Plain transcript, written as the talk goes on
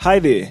Hi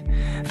there.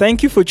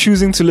 Thank you for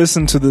choosing to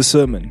listen to this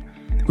sermon.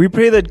 We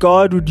pray that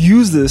God would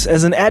use this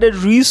as an added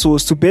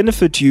resource to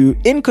benefit you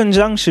in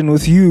conjunction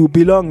with you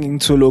belonging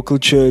to a local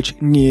church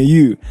near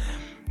you.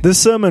 This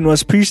sermon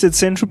was preached at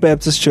Central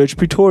Baptist Church,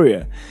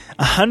 Pretoria.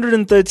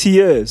 130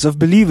 years of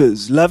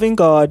believers loving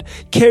God,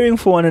 caring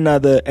for one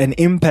another, and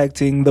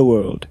impacting the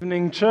world.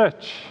 Evening,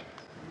 church.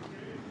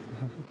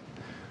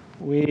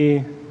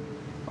 We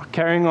are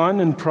carrying on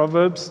in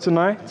Proverbs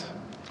tonight.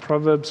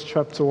 Proverbs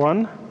chapter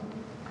 1.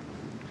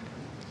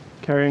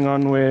 Carrying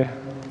on where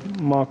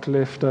Mark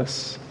left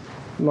us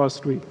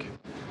last week.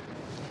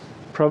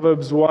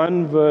 Proverbs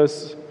 1,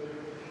 verse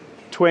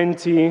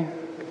 20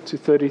 to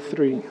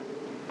 33.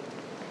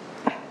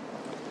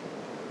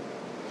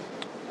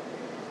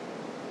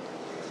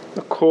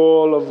 The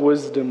call of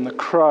wisdom, the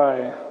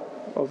cry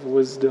of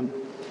wisdom.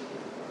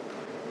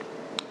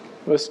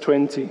 Verse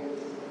 20.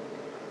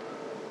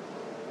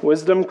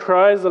 Wisdom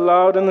cries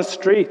aloud in the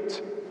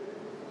street.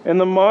 In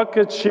the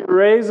market she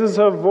raises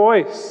her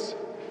voice.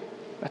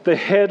 At the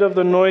head of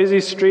the noisy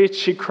street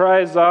she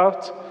cries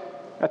out.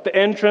 At the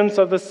entrance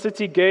of the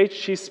city gate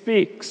she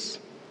speaks.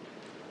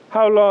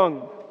 How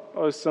long,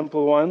 O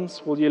simple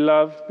ones, will you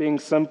love being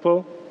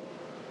simple?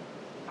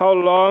 How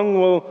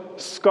long will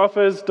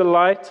scoffers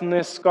delight in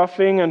their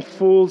scoffing and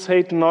fools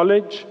hate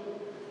knowledge?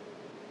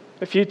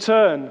 If you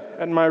turn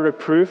at my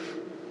reproof,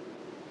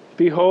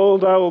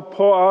 behold, I will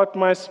pour out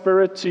my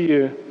spirit to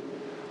you.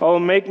 I will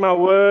make my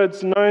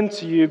words known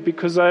to you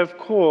because I have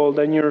called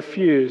and you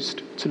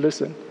refused to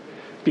listen.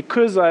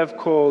 Because I have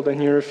called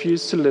and you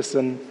refused to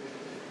listen,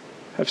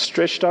 have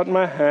stretched out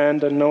my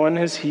hand and no one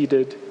has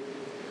heeded.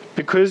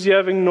 Because you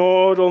have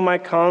ignored all my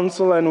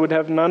counsel and would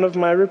have none of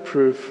my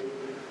reproof,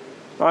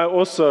 I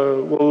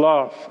also will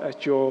laugh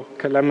at your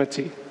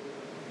calamity.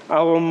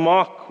 I will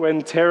mock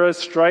when terror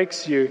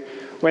strikes you.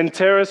 When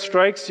terror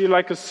strikes you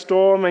like a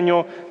storm and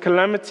your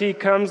calamity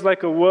comes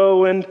like a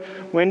whirlwind,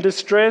 when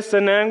distress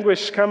and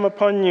anguish come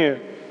upon you,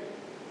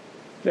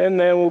 then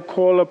they will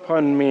call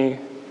upon me,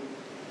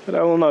 but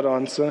I will not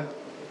answer.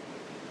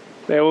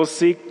 They will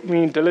seek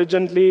me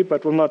diligently,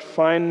 but will not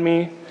find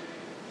me,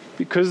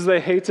 because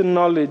they hated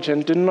knowledge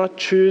and did not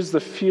choose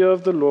the fear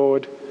of the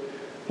Lord,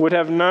 would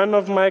have none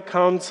of my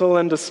counsel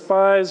and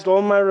despised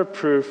all my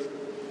reproof.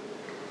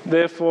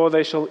 Therefore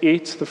they shall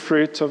eat the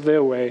fruit of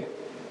their way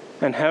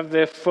and have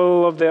their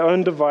fill of their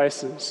own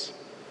devices.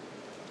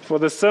 For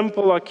the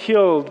simple are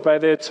killed by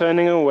their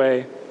turning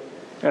away,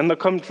 and the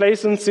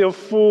complacency of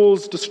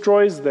fools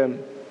destroys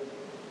them.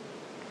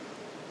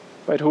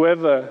 But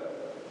whoever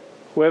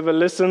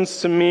listens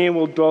to me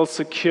will dwell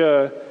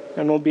secure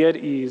and will be at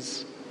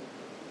ease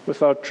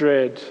without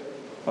dread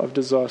of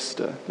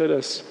disaster. Let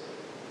us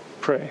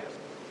pray.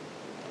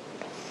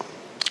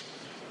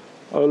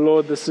 Oh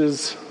Lord, this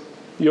is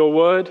your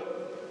word.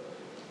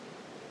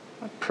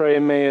 I pray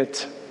may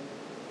it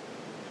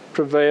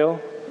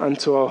prevail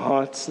unto our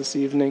hearts this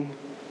evening.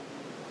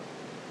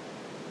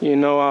 You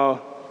know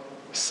our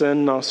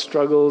sin, our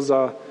struggles,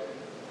 our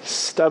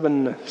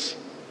stubbornness.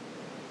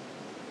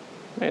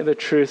 May the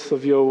truth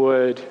of your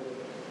word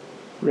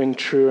ring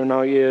true in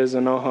our ears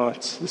and our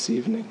hearts this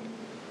evening.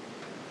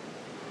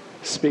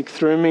 Speak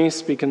through me,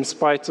 speak in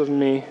spite of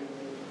me.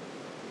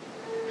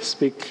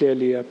 Speak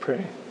clearly, I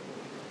pray.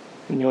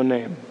 In your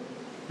name,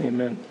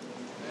 amen.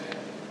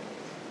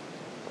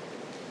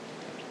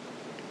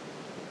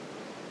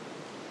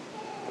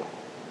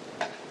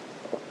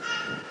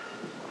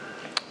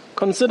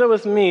 Consider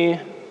with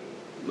me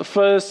the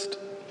first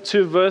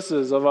two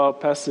verses of our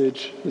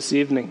passage this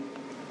evening.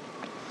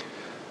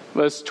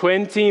 Verse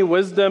 20,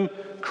 wisdom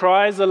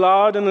cries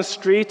aloud in the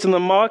street, in the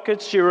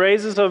market she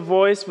raises her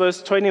voice.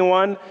 Verse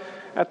 21,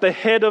 at the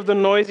head of the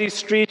noisy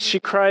street she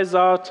cries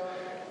out.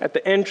 At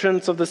the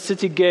entrance of the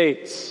city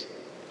gates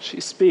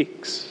she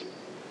speaks.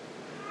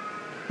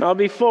 Now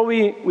before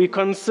we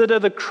consider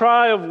the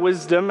cry of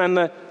wisdom and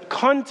the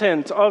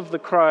content of the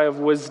cry of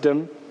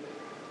wisdom,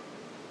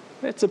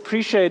 let's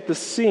appreciate the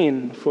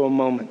scene for a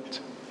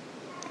moment.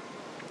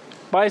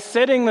 By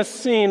setting the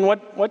scene,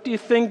 what do you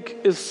think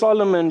is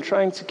Solomon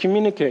trying to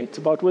communicate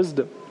about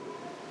wisdom?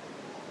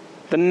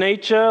 The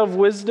nature of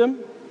wisdom,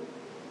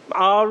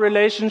 our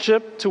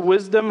relationship to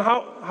wisdom,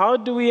 how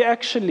do we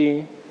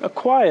actually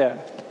acquire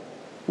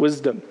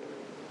wisdom?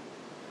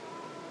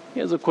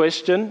 Here's a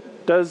question.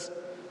 Does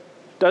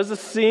the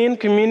scene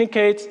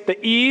communicate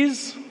the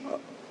ease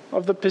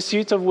of the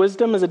pursuit of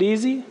wisdom? Is it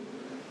easy?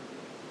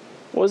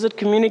 Or is it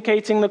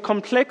communicating the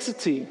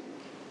complexity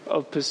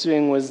of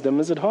pursuing wisdom?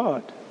 Is it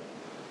hard?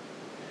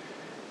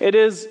 It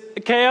is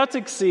a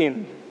chaotic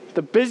scene,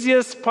 the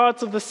busiest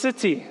parts of the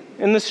city,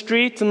 in the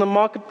street, in the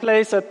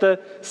marketplace, at the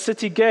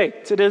city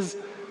gate. It is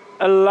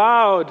a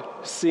loud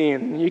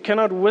scene. You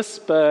cannot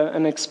whisper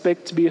and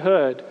expect to be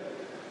heard.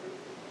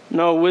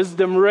 No,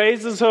 wisdom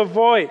raises her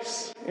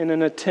voice in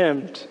an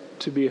attempt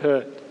to be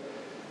heard.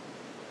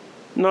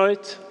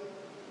 Note,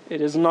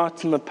 it is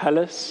not in the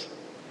palace.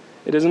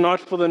 It is not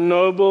for the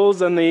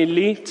nobles and the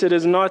elite. It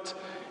is not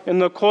in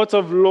the court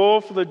of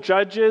law for the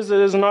judges. It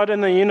is not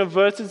in the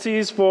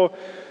universities for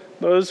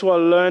those who are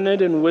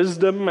learned in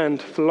wisdom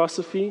and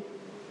philosophy.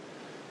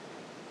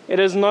 It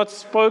is not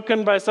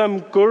spoken by some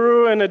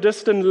guru in a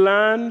distant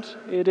land.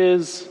 It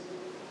is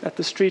at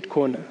the street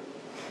corner.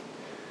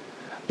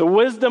 The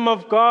wisdom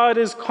of God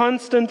is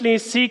constantly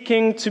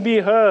seeking to be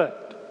heard.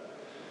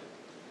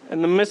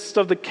 In the midst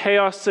of the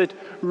chaos, it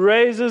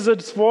raises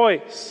its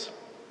voice.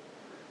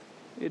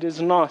 It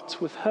is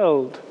not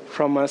withheld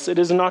from us. It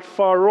is not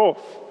far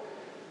off.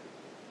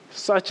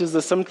 Such is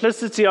the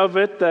simplicity of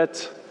it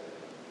that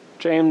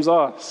James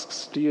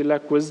asks, do you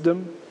lack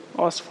wisdom?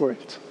 Ask for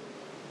it.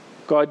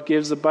 God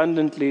gives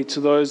abundantly to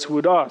those who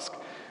would ask.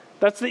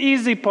 That's the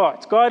easy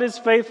part. God is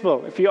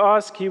faithful. If you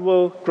ask, He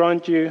will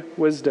grant you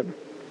wisdom.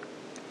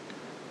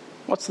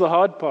 What's the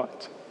hard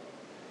part?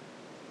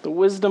 The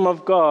wisdom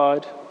of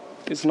God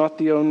is not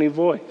the only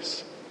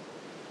voice.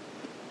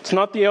 It's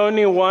not the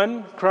only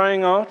one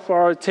crying out for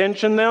our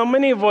attention. There are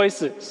many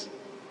voices.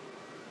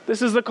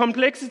 This is the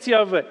complexity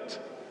of it.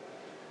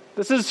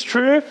 This is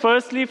true,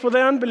 firstly, for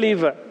the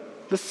unbeliever,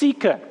 the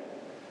seeker.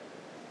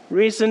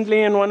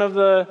 Recently, in one of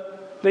the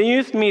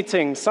youth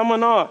meetings,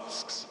 someone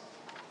asked,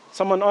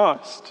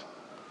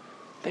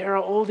 there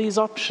are all these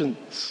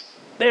options.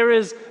 There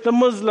is the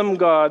Muslim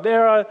God,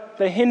 there are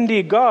the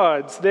Hindi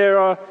gods, there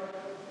are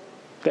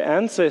the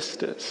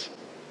ancestors.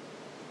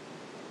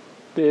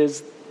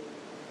 There's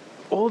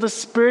all the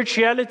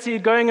spirituality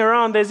going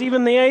around. There's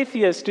even the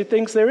atheist who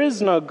thinks there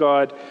is no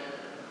God.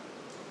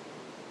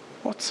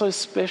 What's so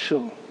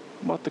special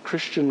about the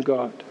Christian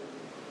God?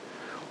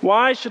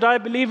 Why should I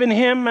believe in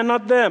Him and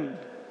not them?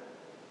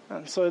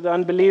 And so the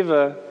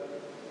unbeliever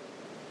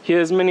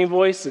hears many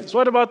voices.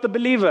 What about the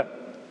believer?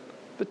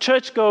 The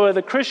churchgoer,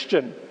 the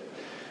Christian?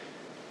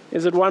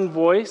 Is it one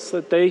voice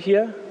that they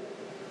hear?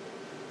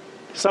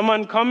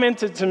 Someone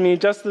commented to me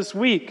just this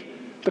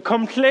week, the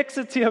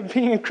complexity of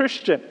being a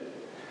Christian.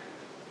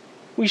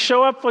 We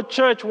show up for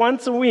church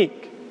once a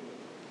week,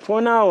 for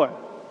an hour,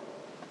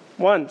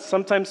 once,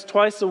 sometimes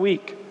twice a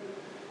week.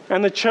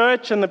 And the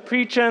church and the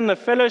preacher and the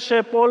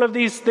fellowship, all of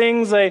these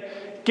things, they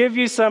give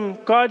you some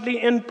godly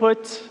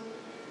input,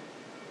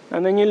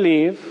 and then you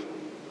leave.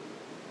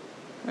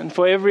 And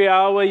for every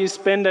hour you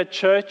spend at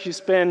church, you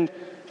spend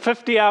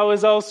 50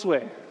 hours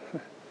elsewhere.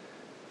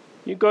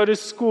 You go to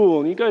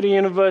school, you go to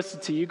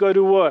university, you go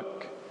to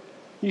work.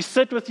 You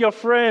sit with your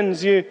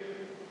friends, you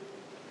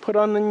put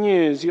on the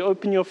news, you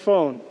open your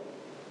phone.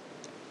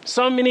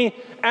 So many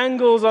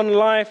angles on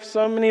life,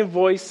 so many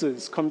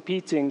voices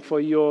competing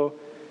for your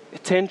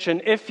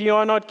attention. If you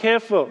are not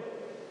careful,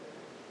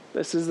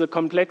 this is the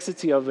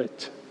complexity of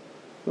it.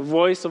 The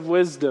voice of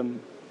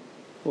wisdom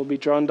will be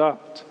drowned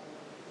out.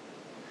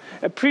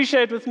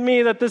 Appreciate with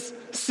me that this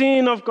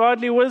scene of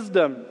godly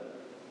wisdom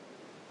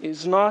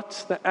is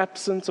not the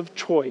absence of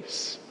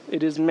choice.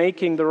 It is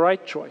making the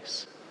right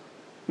choice.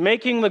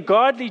 Making the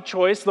godly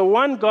choice, the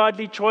one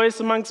godly choice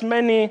amongst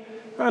many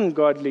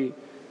ungodly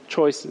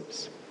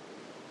choices.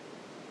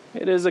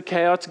 It is a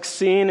chaotic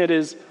scene. It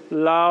is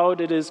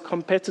loud. It is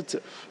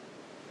competitive.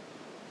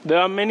 There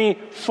are many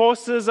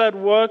forces at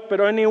work, but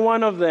only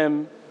one of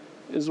them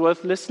is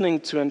worth listening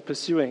to and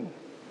pursuing.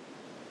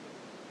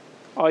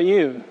 Are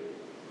you?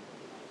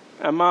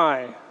 Am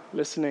I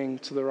listening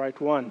to the right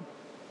one?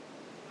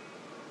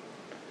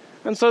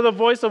 And so the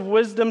voice of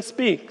wisdom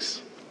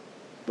speaks.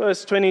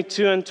 Verse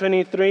 22 and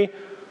 23.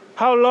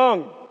 How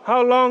long,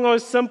 O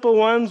simple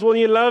ones, will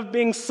you love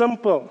being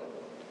simple?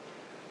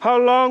 How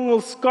long will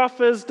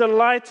scoffers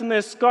delight in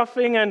their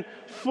scoffing and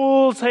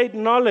fools hate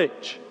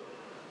knowledge?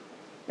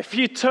 If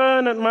you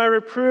turn at my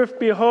reproof,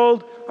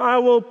 behold, I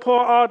will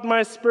pour out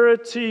my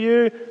spirit to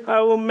you.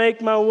 I will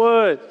make my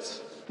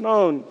words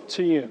known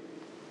to you.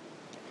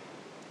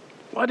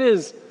 What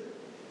is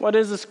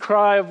this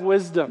cry of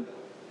wisdom?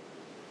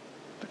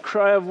 The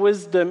cry of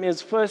wisdom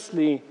is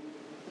firstly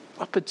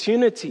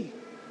opportunity.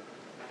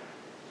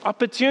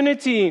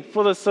 Opportunity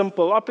for the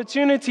simple,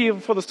 opportunity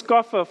for the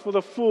scoffer, for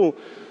the fool.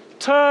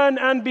 Turn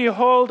and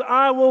behold,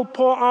 I will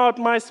pour out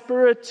my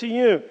spirit to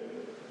you.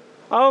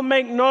 I'll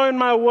make known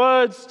my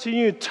words to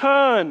you.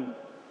 Turn.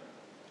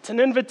 It's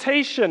an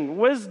invitation.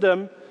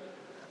 Wisdom,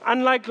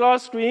 unlike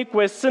last week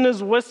where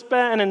sinners whisper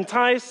and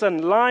entice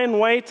and lie in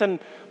wait and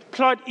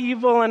plot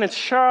evil and it's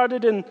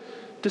shrouded in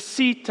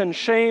deceit and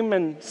shame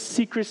and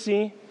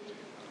secrecy.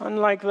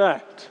 Unlike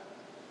that,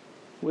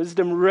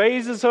 wisdom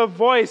raises her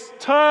voice.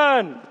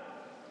 Turn.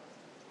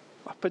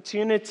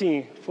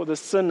 Opportunity for the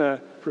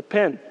sinner.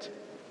 Repent.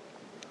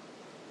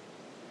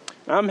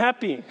 I'm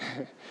happy.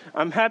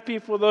 I'm happy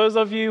for those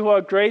of you who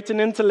are great in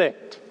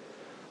intellect.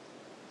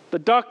 The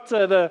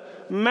doctor, the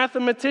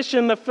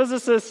mathematician, the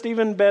physicist,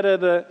 even better,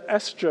 the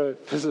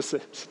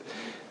astrophysicist.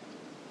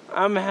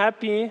 I'm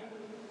happy,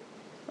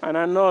 and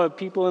I know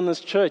people in this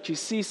church, you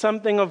see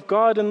something of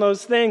God in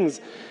those things,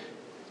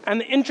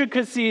 and the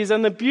intricacies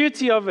and the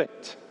beauty of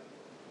it.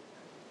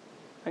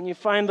 And you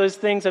find those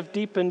things have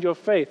deepened your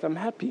faith. I'm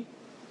happy.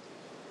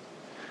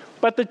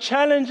 But the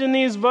challenge in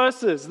these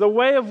verses, the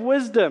way of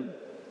wisdom,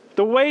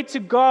 the way to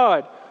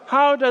God,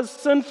 how does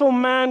sinful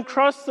man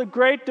cross the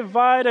great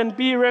divide and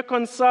be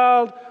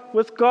reconciled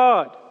with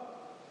God?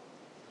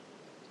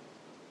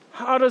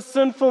 How does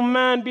sinful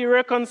man be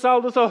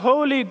reconciled with a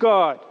holy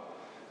God?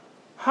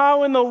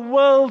 How in the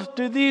world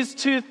do these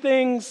two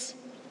things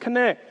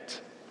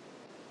connect?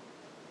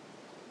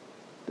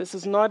 This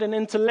is not an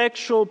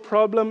intellectual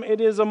problem,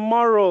 it is a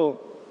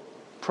moral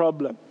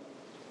problem.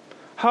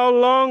 How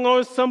long,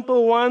 O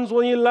simple ones,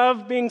 will you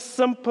love being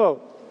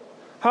simple?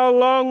 How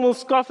long will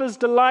scoffers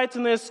delight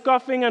in their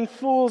scoffing and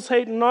fools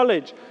hate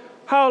knowledge?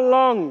 How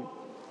long,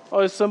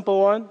 O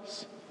simple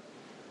ones?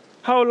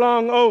 How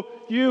long, O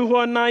you who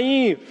are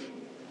naive?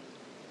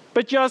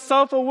 But you are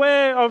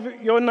self-aware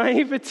of your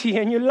naivety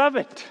and you love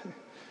it.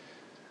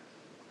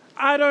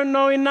 I don't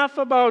know enough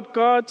about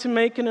God to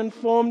make an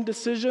informed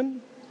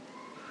decision.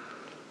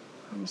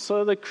 And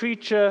so the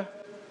creature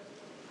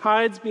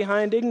hides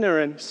behind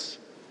ignorance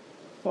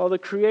while the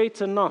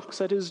Creator knocks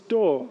at his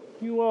door.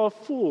 You are a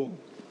fool.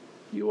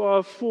 You are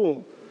a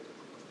fool.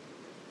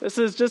 This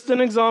is just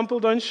an example,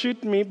 don't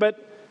shoot me,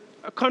 but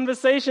a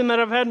conversation that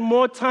I've had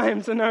more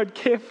times than I would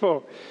care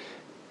for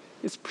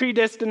is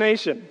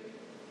predestination.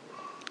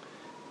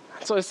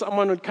 So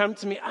someone would come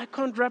to me, I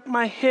can't wrap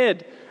my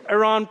head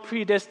around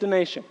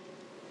predestination.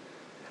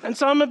 And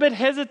so I'm a bit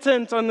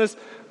hesitant on this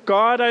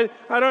God. I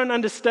don't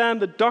understand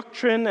the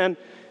doctrine, and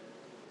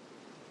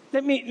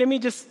let me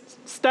just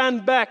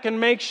stand back and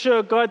make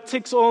sure God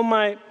ticks all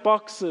my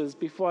boxes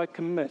before I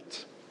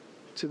commit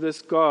to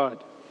this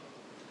God.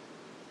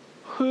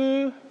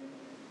 Who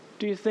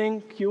do you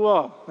think you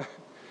are?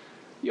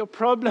 Your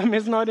problem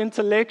is not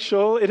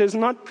intellectual. It is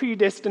not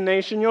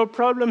predestination. Your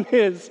problem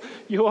is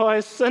you are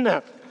a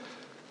sinner.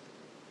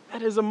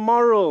 That is a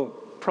moral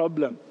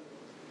problem.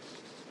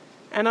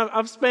 And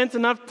I've spent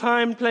enough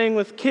time playing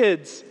with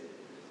kids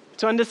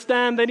to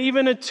understand that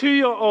even a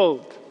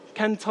 2-year-old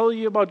can tell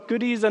you about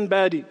goodies and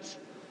baddies.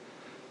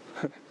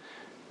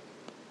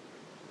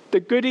 The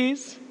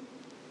goodies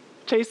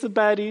chase the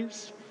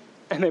baddies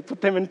and they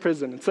put them in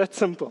prison. It's that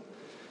simple.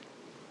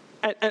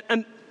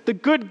 And the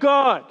good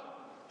God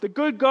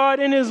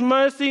in His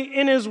mercy,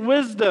 in His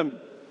wisdom,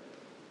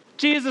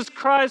 Jesus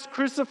Christ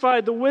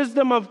crucified, the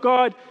wisdom of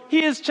God,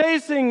 He is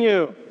chasing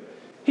you.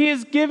 He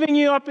is giving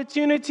you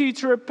opportunity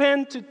to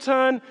repent, to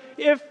turn,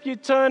 if you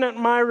turn at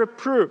my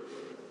reproof.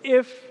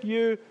 If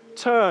you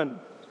turn.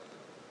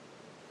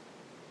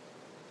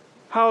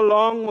 How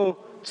long will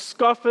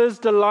scoffers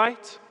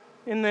delight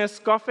in their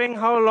scoffing?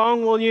 How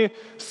long will you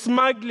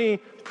smugly,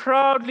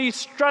 proudly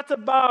strut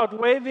about,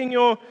 waving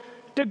your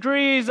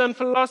degrees and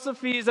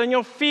philosophies and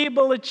your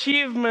feeble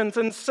achievements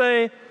and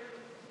say,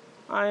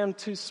 I am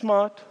too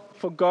smart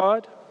for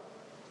God?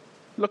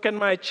 Look at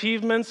my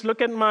achievements.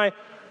 Look at my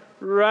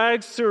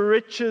rags to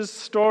riches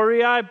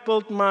story. I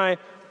built my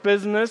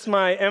business,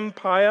 my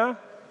empire.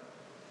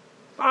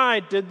 I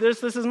did this.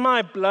 This is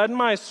my blood,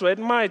 my sweat,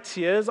 my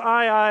tears.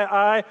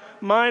 I,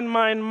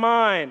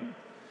 mine.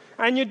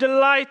 And you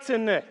delight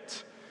in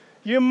it.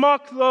 You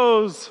mock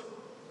those.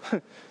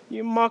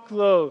 You mock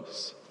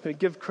those who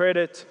give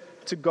credit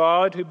to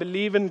God, who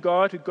believe in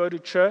God, who go to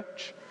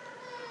church.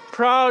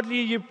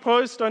 Proudly you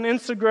post on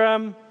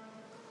Instagram,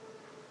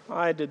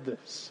 I did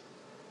this.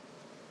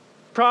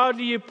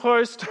 Proudly you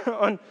post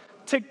on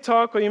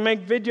TikTok, or you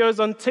make videos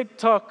on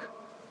TikTok,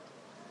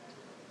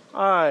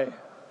 I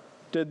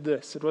did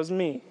this. It was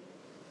me.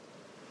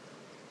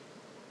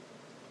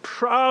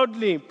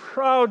 Proudly,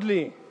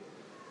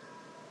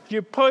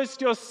 you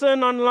post your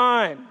sin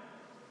online.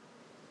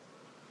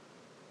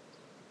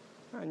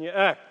 And you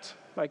act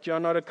like you're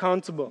not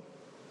accountable.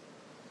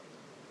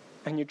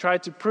 And you try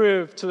to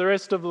prove to the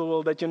rest of the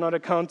world that you're not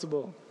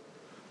accountable.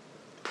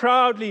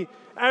 Proudly,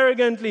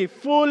 arrogantly,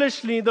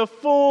 foolishly, the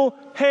fool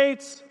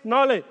hates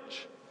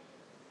knowledge.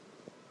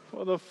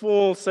 For the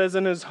fool says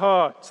in his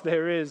heart,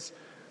 there is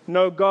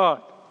no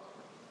God.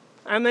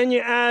 And then you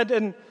add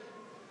an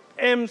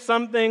M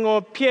something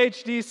or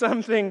PhD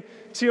something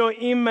to your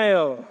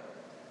email.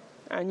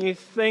 And you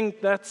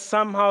think that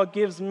somehow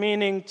gives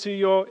meaning to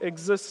your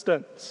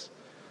existence.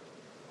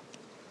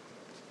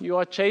 You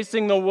are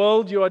chasing the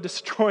world, you are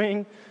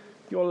destroying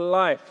your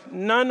life.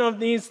 None of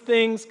these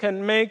things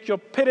can make your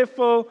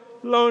pitiful,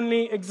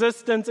 lonely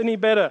existence any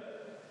better.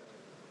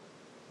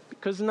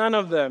 Because none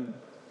of them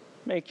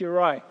make you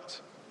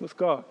right with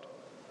God.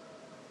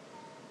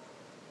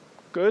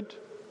 Good?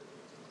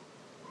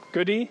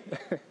 Goody?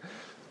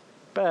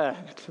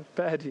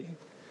 Baddie.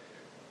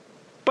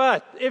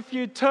 But if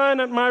you turn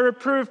at my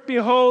reproof,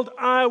 behold,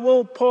 I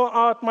will pour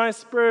out my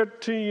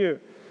spirit to you.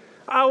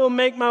 I will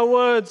make my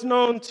words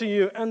known to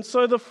you. And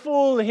so the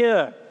fool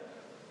here,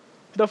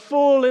 the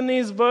fool in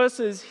these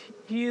verses,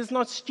 he is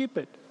not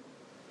stupid.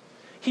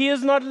 He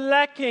is not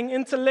lacking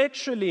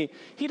intellectually.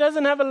 He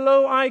doesn't have a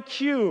low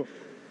IQ.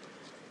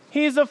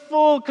 He's a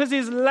fool because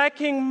he's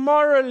lacking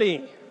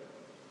morally.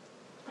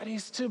 But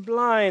he's too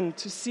blind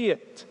to see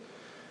it.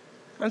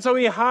 And so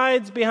he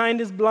hides behind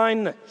his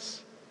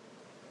blindness.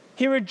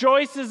 He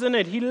rejoices in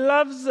it. He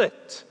loves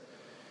it.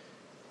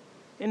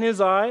 In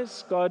his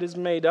eyes, God is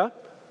made up.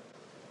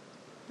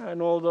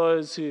 And all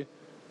those who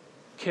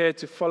care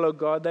to follow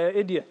God, they are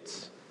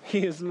idiots.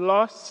 He is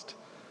lost.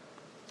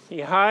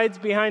 He hides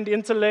behind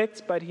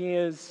intellect, but he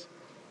is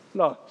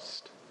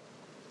lost.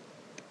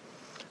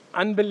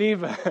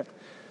 Unbeliever,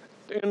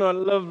 do not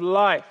live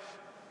life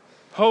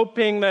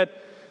hoping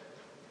that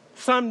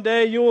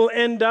someday you will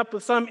end up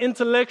with some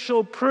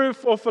intellectual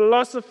proof or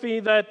philosophy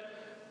that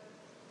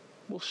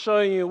will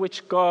show you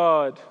which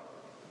God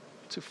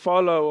to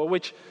follow or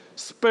which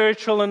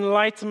spiritual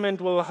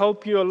enlightenment will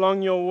help you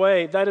along your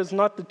way. That is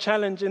not the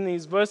challenge in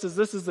these verses.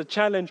 This is the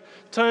challenge.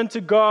 Turn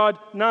to God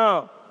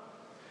now.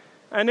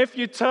 And if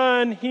you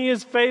turn, He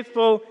is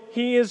faithful,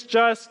 He is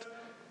just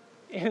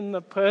in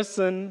the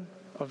person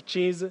of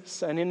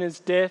Jesus, and in His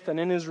death and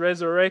in His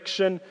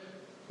resurrection,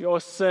 your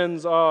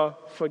sins are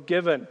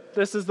forgiven.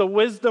 This is the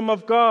wisdom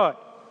of God.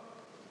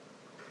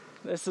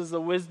 This is the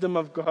wisdom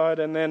of God.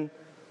 And then,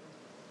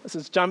 this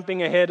is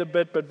jumping ahead a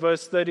bit, but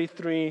verse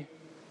 33,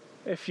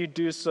 if you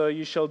do so,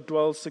 you shall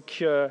dwell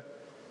secure,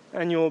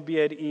 and you will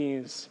be at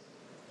ease,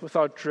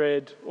 without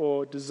dread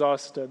or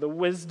disaster. The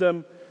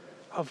wisdom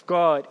of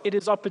God. It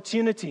is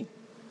opportunity.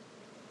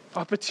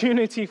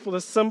 Opportunity for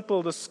the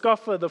simple, the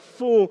scoffer, the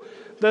fool,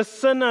 the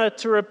sinner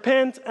to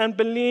repent and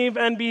believe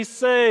and be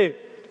saved.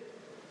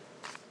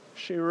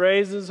 She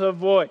raises her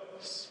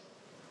voice.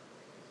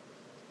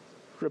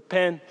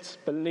 Repent,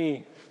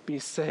 believe, be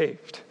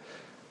saved.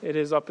 It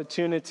is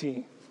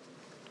opportunity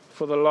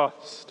for the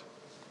lost.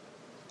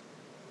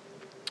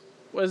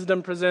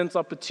 Wisdom presents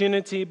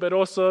opportunity, but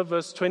also,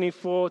 verse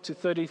 24 to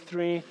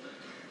 33,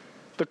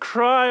 the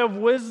cry of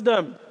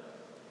wisdom.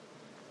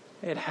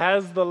 It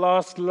has the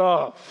last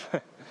laugh.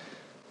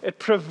 It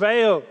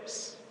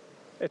prevails.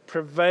 It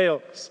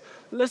prevails.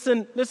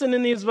 Listen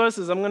in these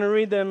verses. I'm going to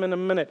read them in a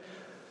minute.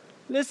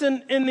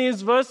 Listen in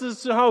these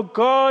verses to how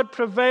God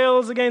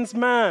prevails against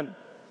man.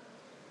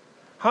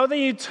 How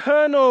the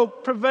eternal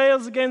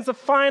prevails against the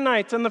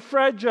finite and the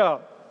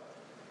fragile.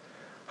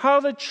 How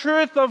the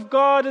truth of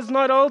God is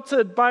not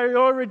altered by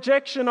your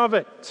rejection of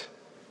it.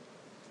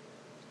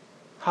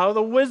 How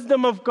the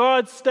wisdom of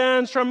God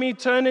stands from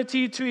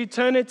eternity to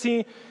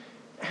eternity,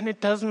 and it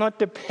does not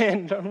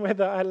depend on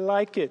whether I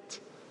like it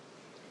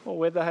or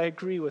whether I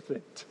agree with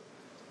it.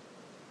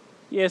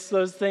 Yes,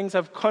 those things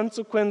have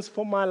consequence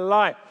for my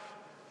life.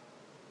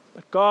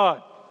 But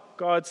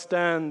God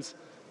stands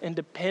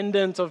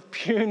independent of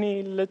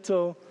puny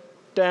little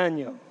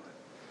Daniel,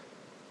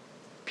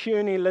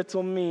 puny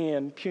little me,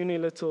 and puny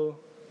little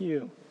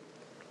you.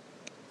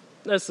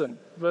 Listen,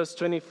 verse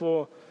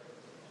 24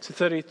 to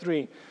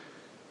 33.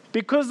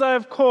 Because I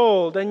have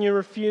called and you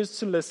refuse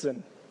to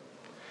listen,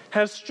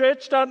 have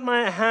stretched out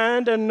my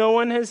hand and no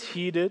one has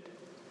heeded,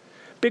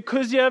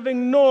 because you have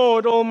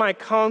ignored all my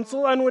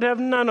counsel and would have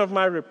none of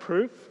my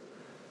reproof,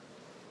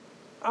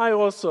 I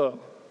also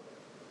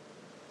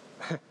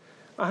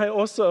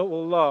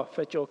will laugh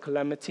at your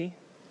calamity.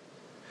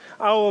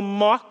 I will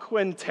mock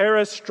when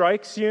terror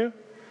strikes you,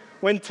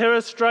 when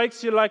terror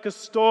strikes you like a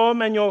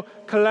storm and your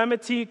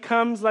calamity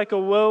comes like a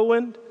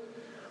whirlwind,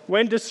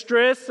 when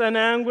distress and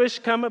anguish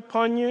come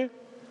upon you.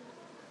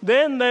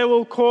 Then they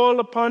will call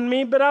upon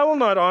me, but I will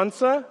not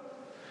answer.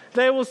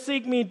 They will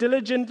seek me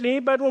diligently,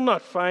 but will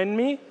not find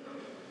me.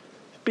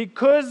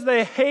 Because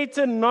they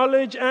hated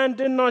knowledge and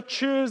did not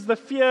choose the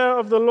fear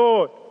of the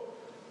Lord,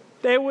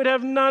 they would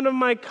have none of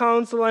my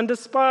counsel and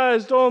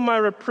despised all my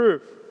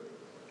reproof.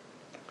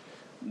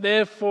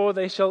 Therefore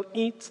they shall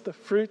eat the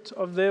fruit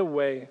of their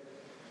way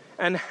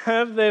and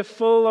have their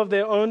fill of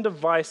their own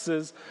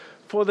devices.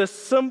 For the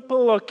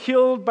simple are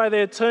killed by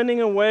their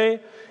turning away,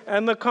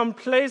 and the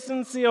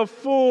complacency of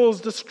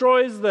fools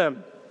destroys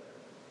them.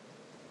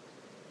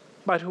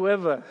 But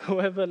whoever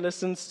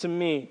listens to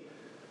me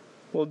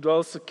will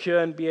dwell secure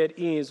and be at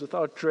ease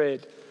without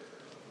dread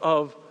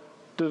of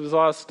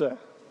disaster.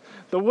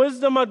 The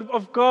wisdom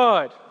of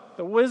God,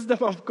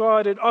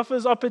 it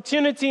offers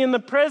opportunity in the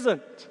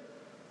present,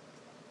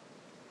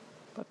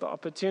 but the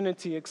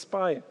opportunity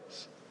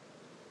expires.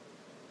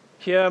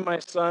 Hear, my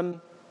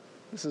son,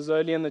 this is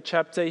early in the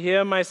chapter,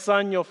 hear, my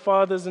son, your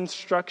father's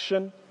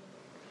instruction.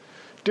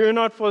 Do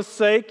not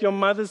forsake your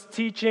mother's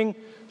teaching.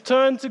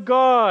 Turn to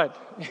God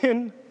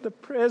in the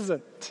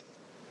present.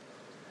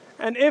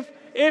 And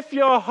if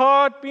your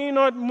heart be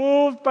not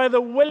moved by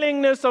the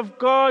willingness of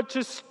God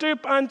to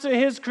stoop unto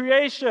His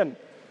creation,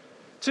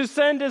 to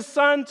send His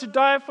Son to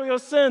die for your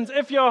sins,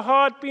 if your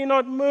heart be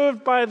not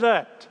moved by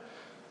that,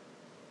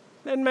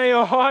 then may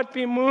your heart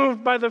be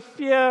moved by the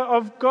fear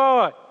of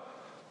God.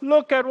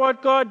 Look at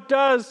what God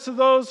does to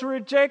those who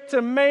reject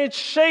Him. May it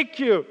shake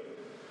you.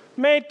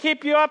 May it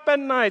keep you up at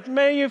night.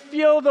 May you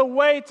feel the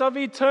weight of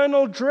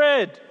eternal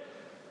dread.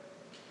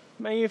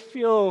 May you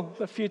feel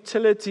the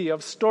futility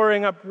of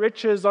storing up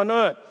riches on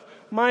earth.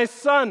 My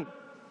son,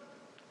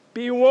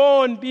 be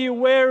warned, be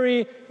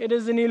wary. It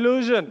is an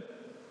illusion.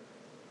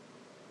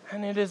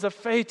 And it is a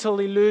fatal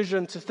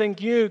illusion to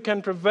think you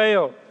can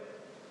prevail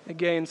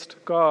against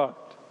God.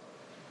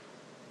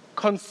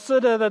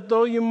 Consider that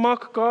though you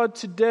mock God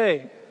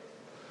today,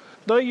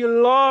 though you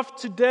laugh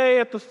today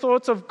at the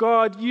thoughts of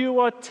God,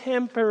 you are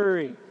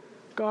temporary.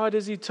 God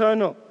is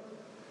eternal.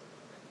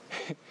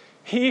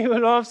 He who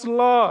laughs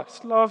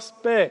last laughs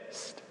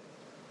best.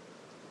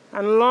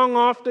 And long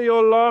after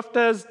your laughter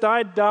has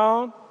died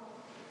down,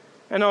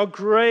 and our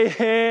gray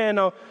hair and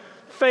our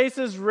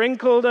faces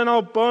wrinkled and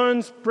our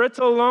bones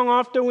brittle long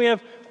after we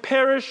have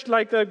perished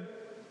like the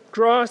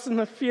grass in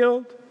the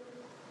field.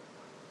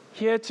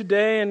 Here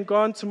today and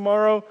gone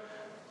tomorrow,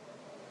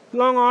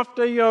 long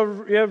after you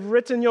have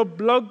written your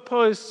blog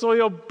posts or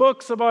your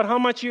books about how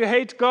much you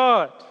hate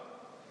God,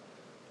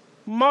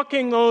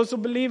 mocking those who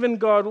believe in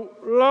God,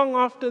 long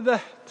after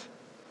that,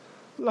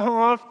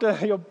 long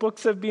after your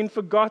books have been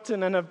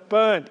forgotten and have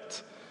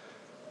burnt,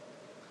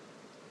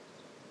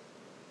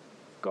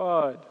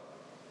 God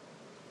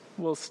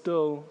will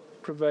still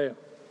prevail.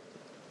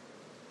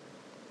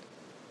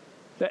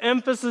 The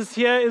emphasis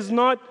here is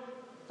not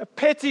a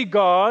petty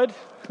God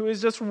who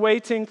is just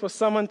waiting for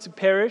someone to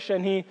perish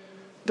and he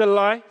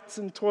delights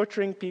in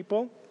torturing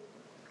people.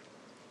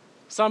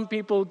 Some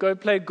people go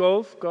play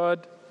golf.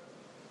 God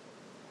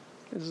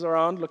is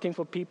around looking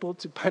for people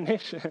to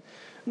punish.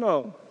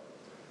 No,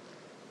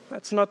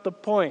 that's not the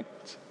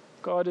point.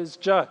 God is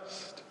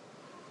just.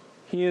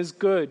 He is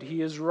good.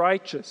 He is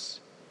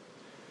righteous.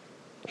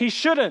 He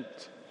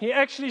shouldn't. He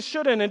actually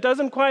shouldn't. It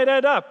doesn't quite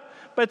add up.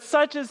 But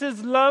such is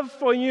his love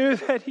for you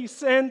that he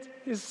sent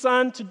his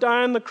son to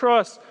die on the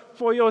cross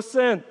for your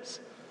sins.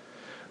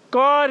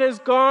 God has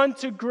gone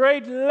to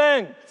great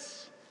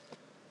lengths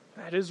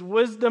that his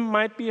wisdom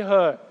might be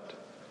heard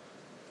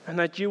and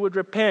that you would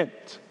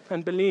repent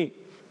and believe.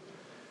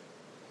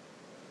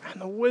 And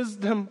the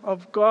wisdom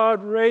of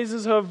God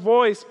raises her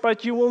voice,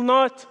 but you will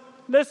not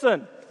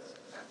listen.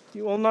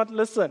 You will not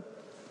listen.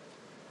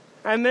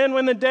 And then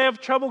when the day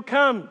of trouble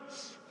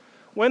comes,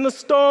 when the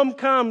storm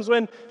comes,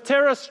 when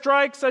terror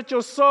strikes at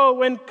your soul,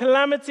 when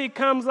calamity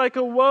comes like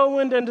a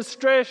whirlwind and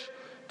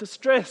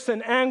distress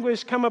and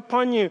anguish come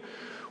upon you,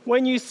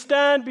 when you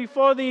stand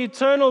before the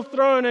eternal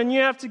throne and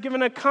you have to give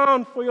an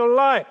account for your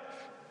life,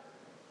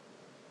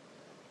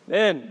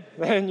 then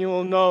you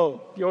will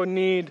know your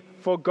need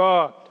for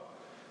God.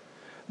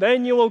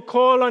 Then you will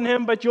call on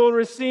him, but you will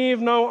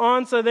receive no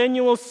answer. Then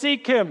you will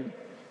seek him,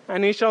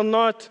 and he shall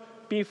not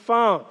be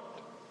found.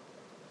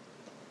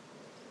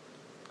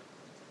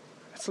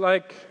 It's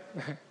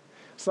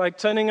like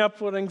turning up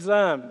for an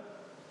exam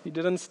you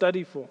didn't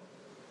study for.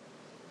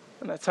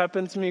 And that's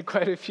happened to me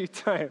quite a few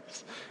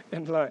times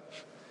in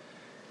life.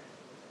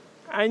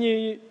 And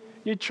you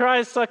try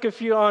to suck a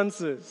few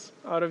answers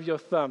out of your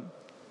thumb.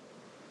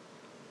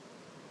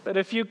 But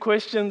a few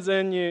questions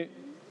in,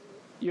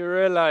 you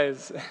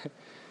realize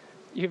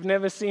you've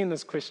never seen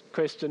this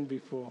question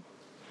before.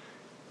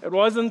 It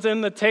wasn't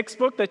in the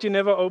textbook that you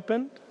never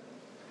opened.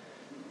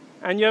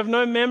 And you have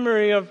no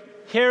memory of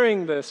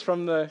hearing this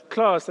from the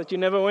class that you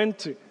never went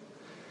to.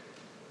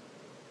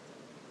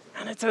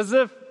 And it's as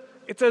if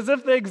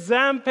the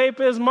exam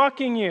paper is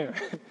mocking you.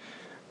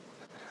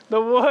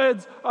 The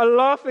words are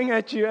laughing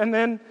at you, and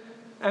then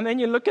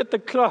you look at the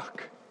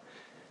clock,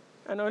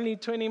 and only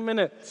 20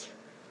 minutes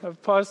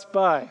have passed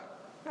by,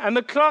 and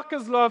the clock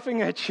is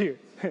laughing at you.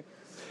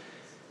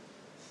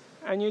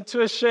 And you're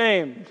too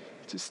ashamed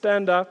to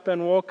stand up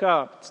and walk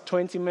out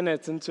 20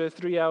 minutes into a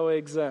 3-hour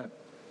exam.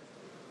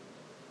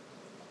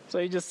 So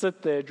you just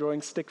sit there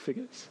drawing stick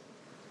figures.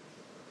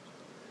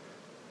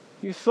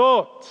 You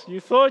thought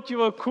you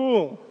were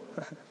cool.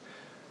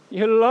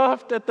 You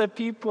laughed at the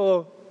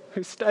people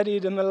who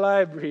studied in the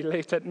library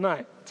late at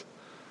night.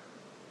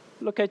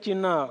 Look at you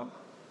now.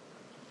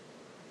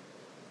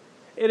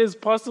 It is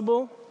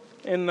possible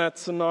in that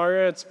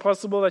scenario, it's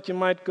possible that you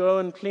might go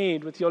and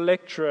plead with your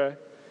lecturer,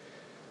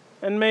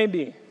 and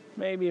maybe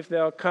if they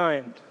are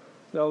kind,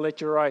 they'll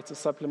let you write a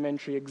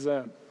supplementary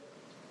exam.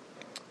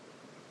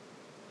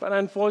 But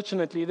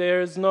unfortunately,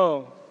 there is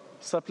no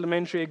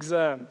supplementary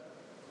exam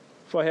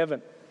for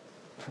heaven.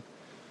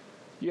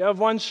 You have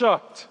one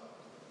shot.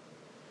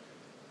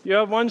 You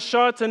have one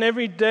shot, and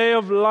every day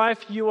of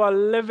life you are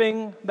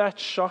living that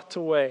shot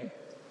away.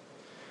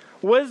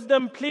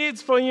 Wisdom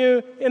pleads for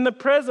you in the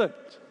present.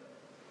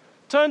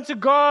 Turn to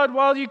God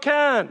while you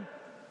can,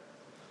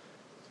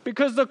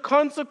 because the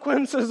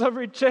consequences of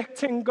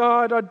rejecting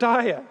God are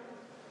dire.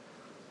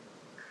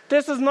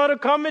 This is not a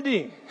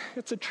comedy,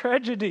 it's a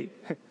tragedy.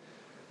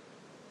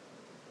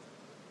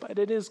 But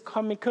it is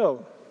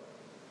comical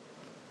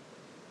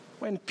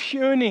when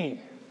puny,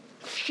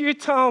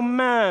 futile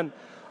man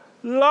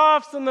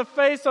laughs in the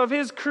face of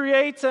his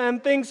Creator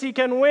and thinks he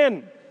can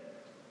win.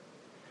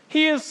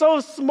 He is so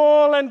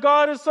small and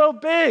God is so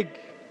big.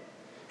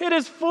 It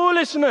is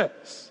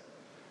foolishness.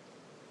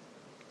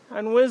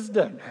 And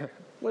wisdom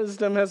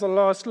has a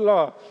last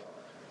laugh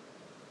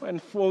when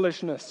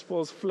foolishness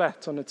falls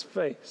flat on its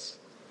face.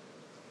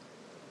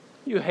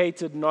 You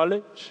hated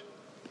knowledge.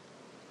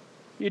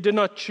 You did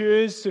not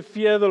choose to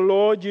fear the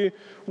Lord. You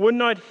would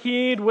not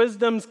heed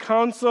wisdom's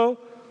counsel.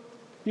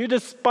 You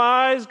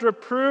despised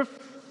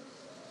reproof.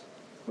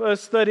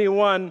 Verse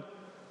 31,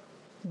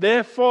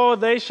 therefore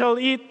they shall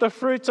eat the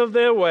fruit of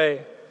their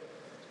way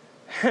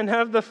and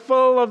have the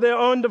fill of their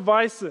own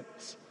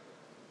devices.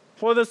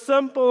 For the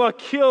simple are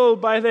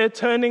killed by their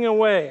turning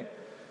away,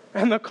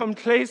 and the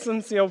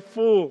complacency of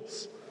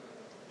fools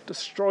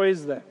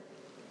destroys them.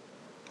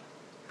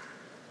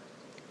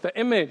 The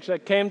image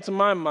that came to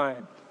my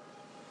mind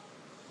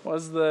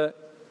was the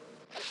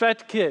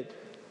Fat kid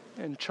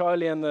in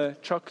Charlie and the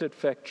Chocolate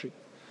Factory.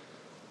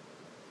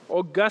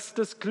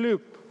 Augustus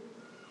Gloop.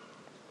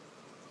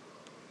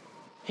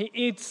 He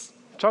eats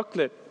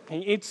chocolate. He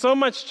eats so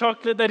much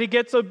chocolate that he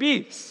gets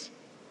obese.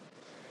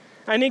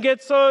 And he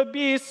gets so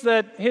obese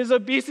that his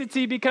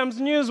obesity becomes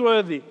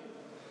newsworthy.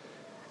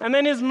 And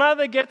then his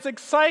mother gets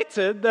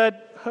excited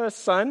that her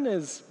son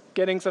is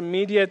getting some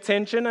media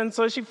attention, and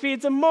so she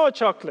feeds him more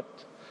chocolate.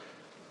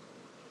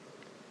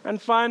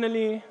 And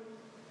finally,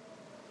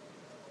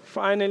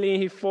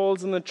 he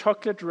falls in the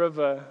chocolate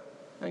river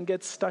and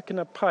gets stuck in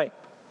a pipe.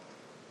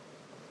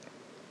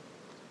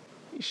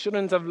 He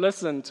shouldn't have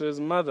listened to his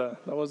mother.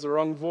 That was the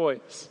wrong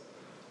voice.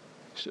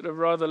 He should have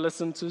rather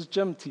listened to his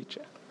gym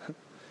teacher.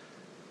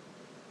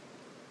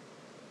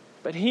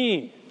 But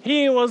he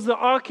was the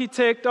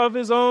architect of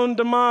his own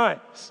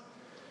demise.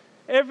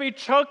 Every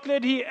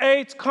chocolate he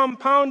ate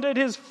compounded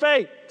his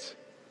fate.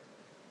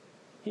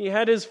 He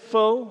had his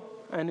fill,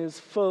 and his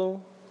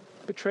fill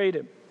betrayed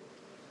him.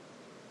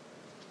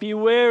 Be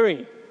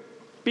wary.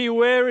 Be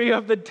wary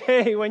of the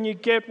day when you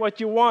get what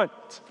you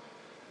want.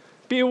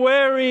 Be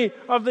wary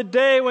of the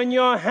day when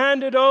you are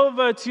handed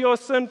over to your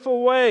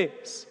sinful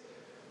ways.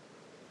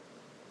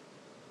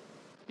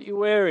 Be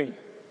wary,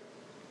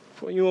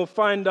 for you will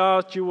find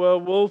out you were a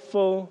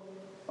willful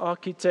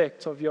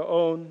architect of your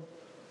own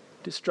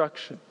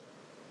destruction.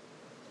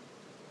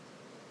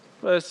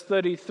 Verse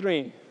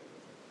 33,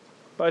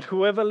 but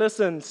whoever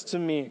listens to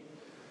me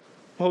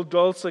will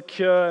dwell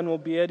secure and will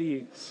be at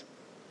ease,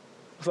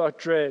 without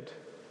dread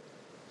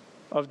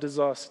of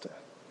disaster.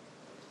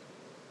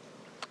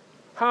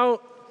 How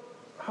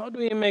do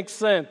we make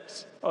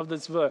sense of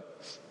this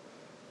verse?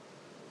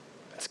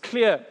 It's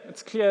clear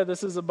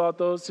this is about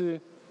those who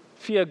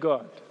fear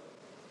God.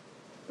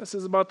 This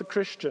is about the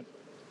Christian.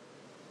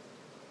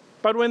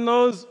 But when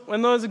those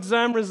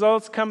exam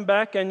results come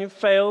back and you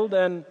failed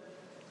and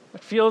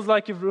it feels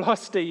like you've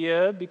lost a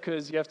year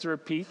because you have to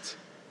repeat,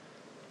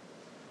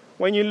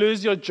 when you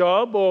lose your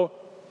job or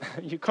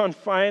you can't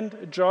find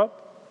a job,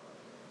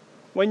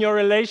 when your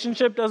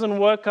relationship doesn't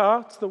work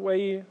out the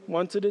way you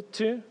wanted it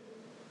to,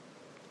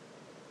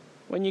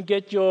 when you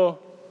get your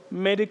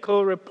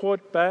medical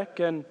report back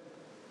and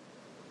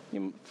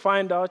you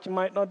find out you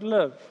might not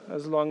live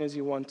as long as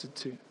you wanted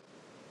to.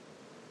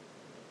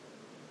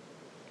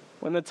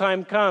 When the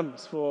time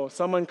comes for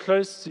someone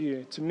close to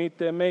you to meet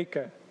their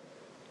Maker,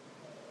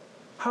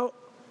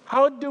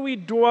 how do we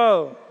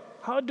dwell?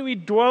 How do we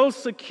dwell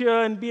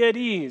secure and be at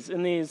ease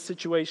in these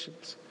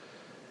situations?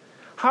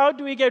 How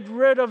do we get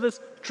rid of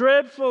this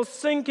dreadful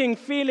sinking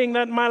feeling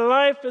that my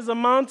life is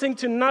amounting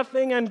to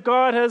nothing and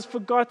God has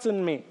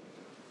forgotten me?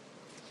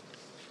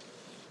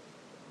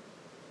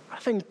 I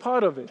think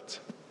part of it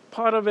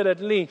at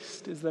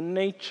least, is the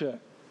nature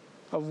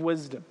of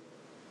wisdom.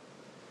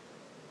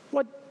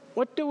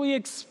 What do we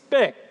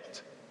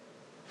expect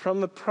from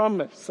the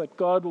promise that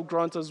God will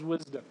grant us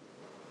wisdom?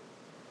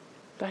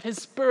 That His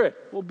Spirit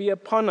will be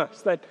upon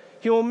us, that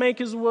He will make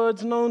His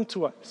words known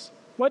to us.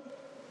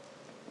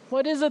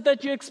 What is it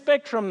that you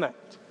expect from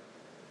that?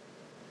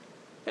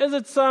 Is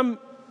it some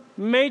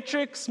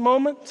Matrix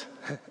moment?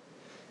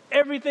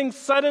 Everything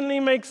suddenly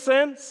makes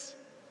sense?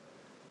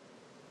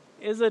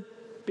 Is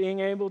it being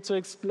able to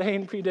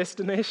explain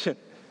predestination?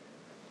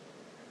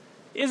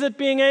 Is it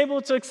being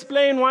able to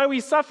explain why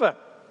we suffer?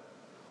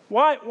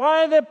 Why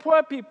are there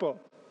poor people?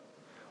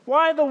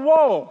 Why the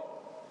war?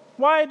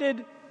 Why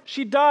did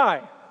she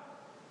die?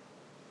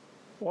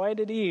 Why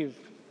did Eve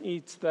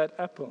eat that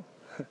apple?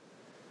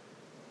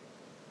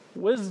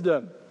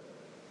 Wisdom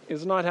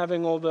is not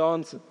having all the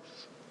answers.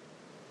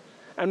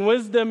 And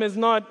wisdom is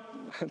not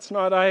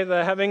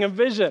either having a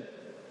vision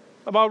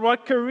about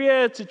what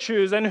career to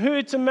choose and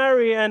who to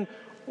marry and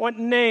what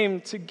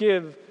name to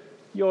give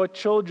your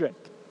children.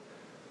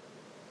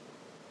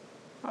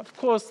 Of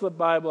course, the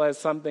Bible has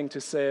something to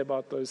say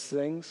about those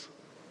things.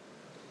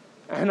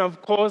 And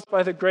of course,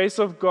 by the grace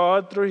of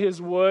God, through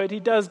His Word, He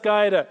does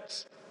guide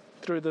us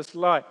through this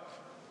life.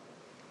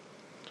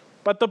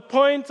 But the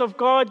point of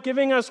God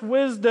giving us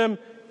wisdom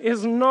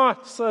is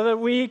not so that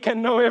we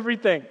can know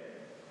everything.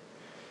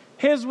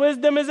 His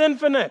wisdom is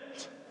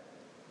infinite.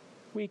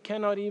 We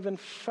cannot even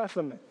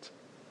fathom it.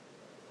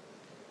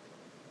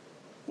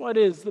 What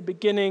is the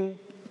beginning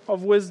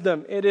of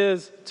wisdom? It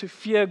is to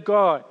fear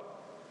God.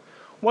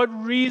 What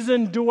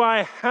reason do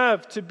I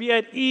have to be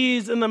at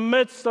ease in the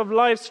midst of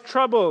life's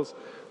troubles?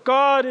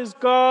 God is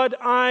God,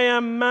 I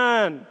am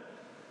man.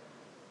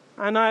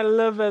 And I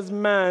live as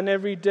man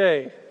every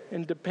day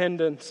in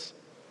dependence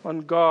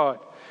on God.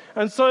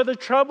 And so the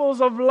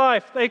troubles of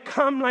life, they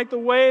come like the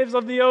waves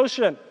of the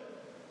ocean.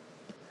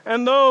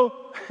 And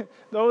though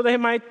they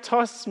might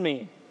toss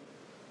me,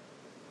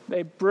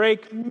 they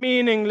break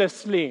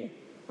meaninglessly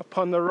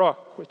upon the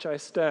rock which I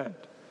stand.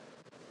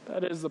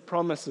 That is the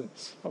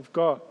promises of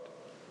God.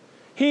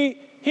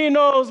 He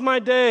knows my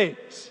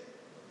days.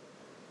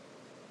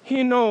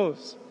 He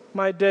knows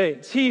my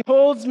days. He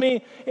holds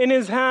me in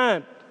His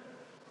hand.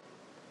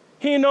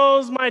 He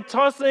knows my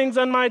tossings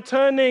and my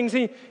turnings.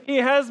 He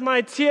has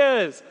my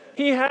tears.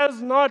 He has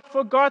not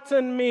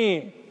forgotten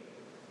me.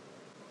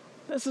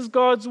 This is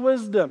God's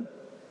wisdom.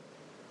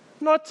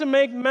 Not to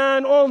make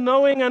man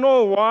all-knowing and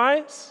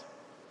all-wise,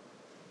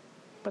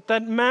 but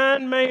that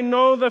man may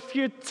know the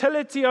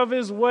futility of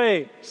his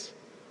ways.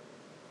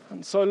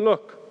 And so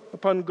look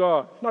upon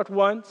God, not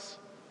once,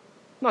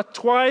 not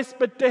twice,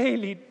 but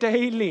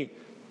daily,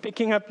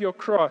 picking up your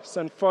cross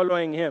and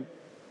following Him.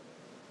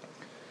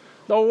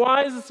 The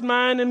wisest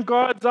man in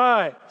God's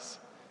eyes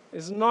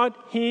is not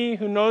he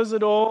who knows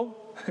it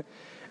all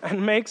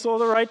and makes all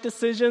the right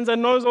decisions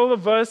and knows all the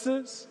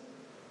verses.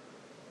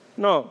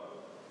 No.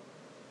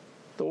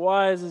 The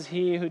wise is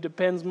he who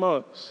depends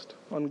most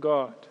on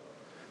God,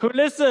 who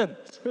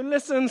listens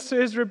to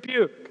His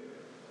rebuke,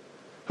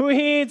 who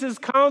heeds His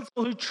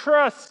counsel, who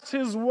trusts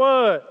His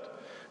word,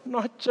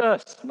 not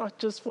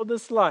just for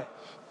this life,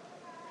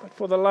 but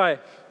for the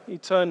life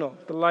eternal,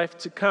 the life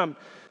to come.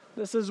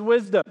 This is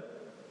wisdom,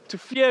 to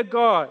fear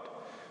God,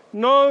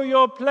 know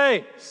your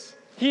place.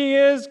 He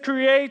is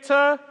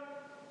creator,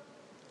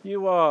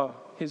 you are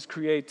His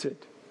created.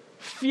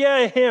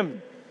 Fear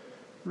Him,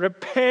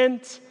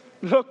 repent,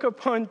 look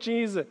upon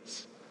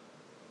Jesus,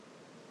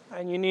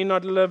 and you need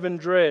not live in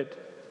dread,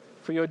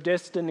 for your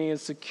destiny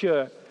is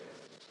secure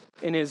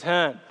in His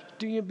hand.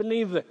 Do you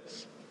believe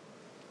this?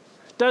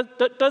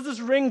 Does this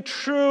ring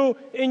true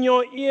in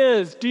your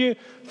ears? Do you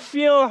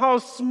feel how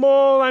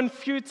small and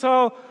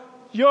futile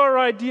your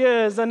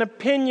ideas and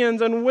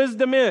opinions and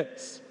wisdom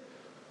is?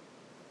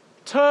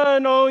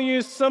 Turn, O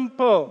you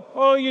simple,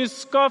 O you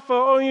scoffer,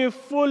 O you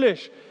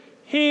foolish.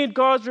 Heed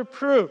God's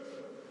reproof.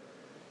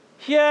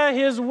 Hear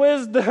His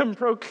wisdom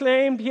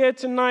proclaimed here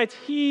tonight.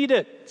 Heed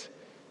it.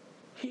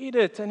 Heed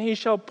it, and He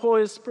shall pour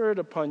His Spirit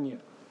upon you.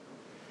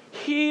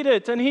 Heed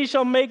it, and He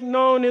shall make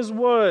known His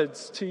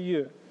words to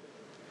you.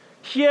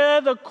 Hear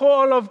the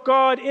call of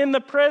God in the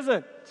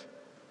present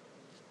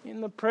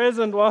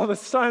while the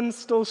sun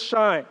still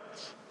shines.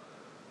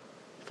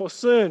 For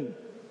soon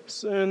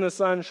the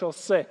sun shall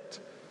set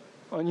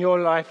on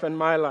your life and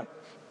my life.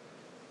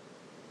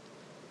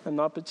 And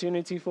the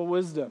opportunity for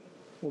wisdom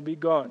will be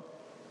gone.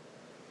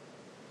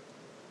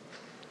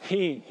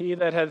 He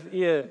that hath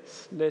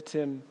ears, let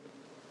him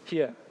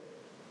hear.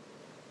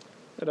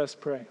 Let us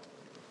pray.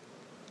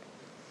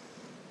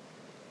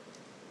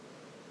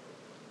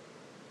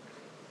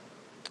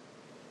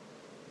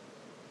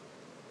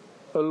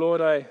 Oh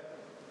Lord, I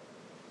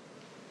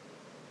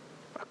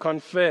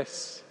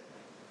confess,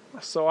 I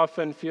so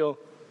often feel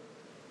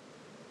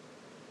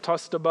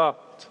tossed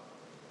about.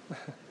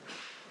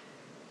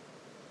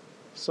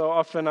 So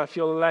often I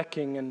feel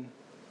lacking in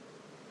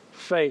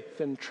faith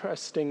and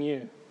trusting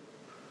you.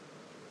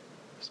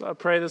 So I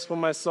pray this for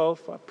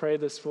myself. I pray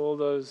this for all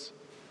those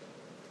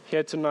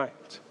here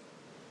tonight.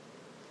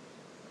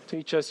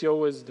 Teach us your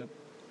wisdom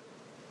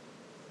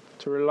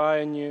to rely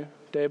on you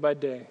day by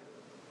day.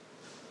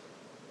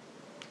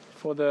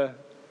 For the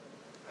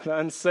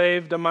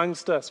unsaved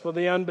amongst us, for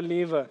the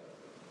unbeliever.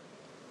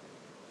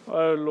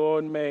 Oh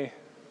Lord, may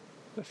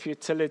the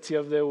futility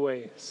of their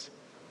ways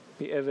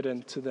be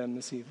evident to them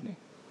this evening.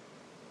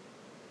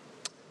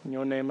 In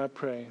your name I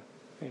pray.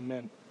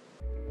 Amen.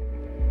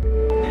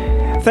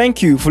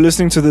 Thank you for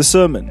listening to this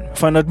sermon.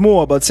 Find out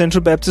more about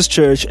Central Baptist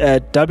Church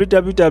at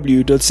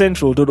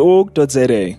www.central.org.za.